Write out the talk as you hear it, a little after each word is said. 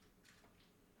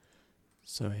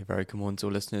So a very good morning to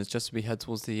all listeners. Just as we head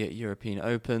towards the European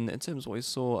Open, in terms of what we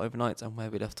saw overnight and where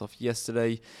we left off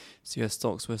yesterday, so US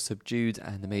stocks were subdued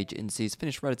and the major indices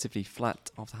finished relatively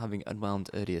flat after having unwound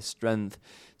earlier strength.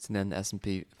 So then the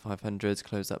S&P 500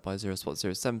 closed up by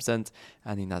 0.07%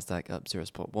 and the Nasdaq up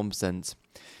 0.1%.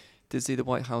 Did see the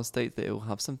White House state that it will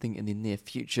have something in the near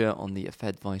future on the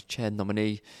Fed Vice Chair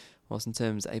nominee. Whilst in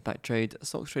terms of APAC trade,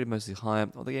 stocks traded mostly higher,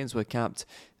 while the gains were capped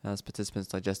as participants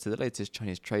digested the latest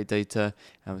Chinese trade data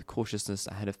and with cautiousness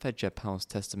ahead of Fed Chair Powell's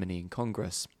testimony in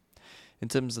Congress. In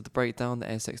terms of the breakdown, the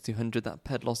ASX 200 that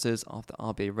paired losses after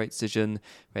RBA rate decision,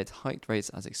 where it hiked rates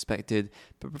as expected,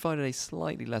 but provided a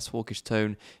slightly less hawkish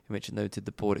tone in which it noted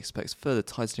the board expects further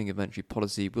tightening of monetary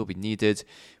policy will be needed,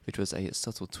 which was a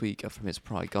subtle tweak from its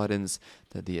prior guidance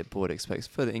that the board expects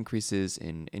further increases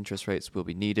in interest rates will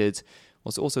be needed.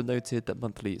 Was also noted that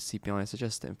monthly CPI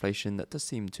suggests that inflation that does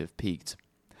seem to have peaked.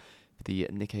 The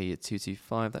Nikkei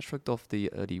 225 that shrugged off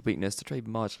the early weakness to trade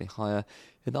marginally higher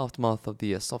in the aftermath of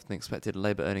the softer-than-expected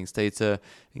labour earnings data,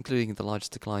 including the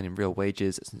largest decline in real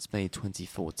wages since May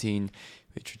 2014,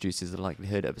 which reduces the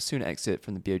likelihood of a soon exit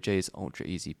from the BOJ's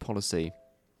ultra-easy policy.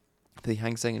 For the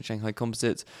Hang Seng and Shanghai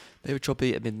Composite, they were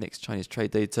choppy amid mixed Chinese trade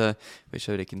data, which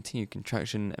showed a continued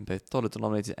contraction in both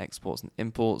dollar-denominated exports and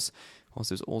imports,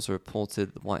 whilst it was also reported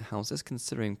that the White House is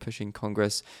considering pushing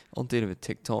Congress on dealing with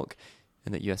TikTok,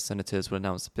 and that US senators will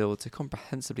announce a bill to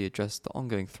comprehensively address the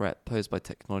ongoing threat posed by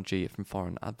technology from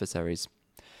foreign adversaries.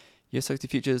 US equity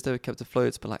futures, they were kept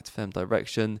afloat but lacked firm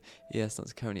direction. ES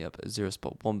that's currently up at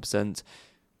 0.1%,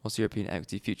 whilst European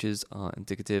equity futures are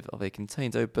indicative of a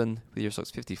contained open, with Euro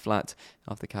Stoxx 50 flat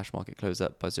after the cash market closed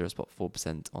up by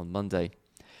 0.4% on Monday.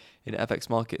 In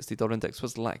FX markets, the dollar index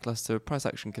was lackluster, with price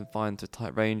action confined to a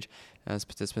tight range as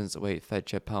participants await Fed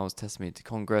Chair Powell's testimony to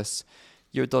Congress.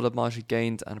 Euro dollar marginally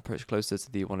gained and approached closer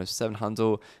to the 107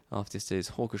 handle after yesterday's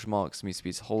hawkish remarks from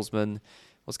ECB's Holzman.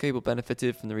 Whilst cable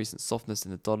benefited from the recent softness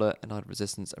in the dollar and had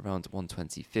resistance around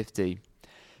 120.50.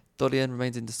 Dollar yen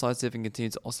remained indecisive and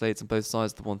continued to oscillate on both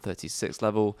sides of the 136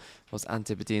 level, whilst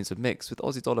antipodeans were mixed with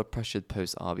Aussie dollar pressured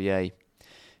post-RBA.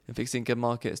 In fixed income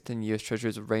markets, 10 US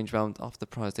Treasuries were range bound after the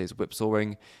prior day's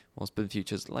whipsawing, whilst bond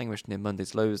futures languished near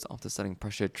Monday's lows after selling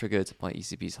pressure triggered by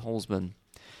ECB's Holzman.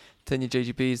 10-year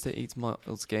JGBs, they eat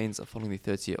mild gains following the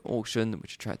 30-year auction,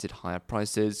 which attracted higher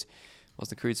prices.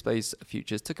 Whilst the crude space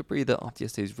futures took a breather after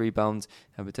yesterday's rebound,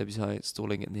 and with WTI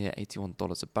stalling at near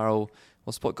 $81 a barrel,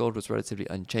 while spot gold was relatively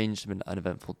unchanged amid an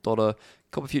uneventful dollar.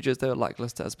 Copper futures, they were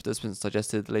lackluster as participants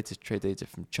digested the latest trade data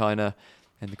from China.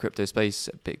 In the crypto space,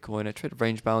 Bitcoin traded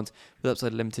range bound, with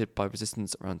upside limited by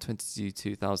resistance around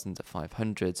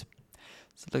 22,500.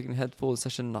 So looking ahead for the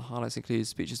session, the highlights include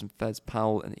speeches from Fed's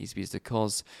Powell and ECB's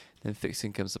DeCoz. Then fixed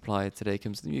income supply today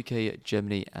comes from the UK,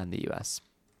 Germany and the US.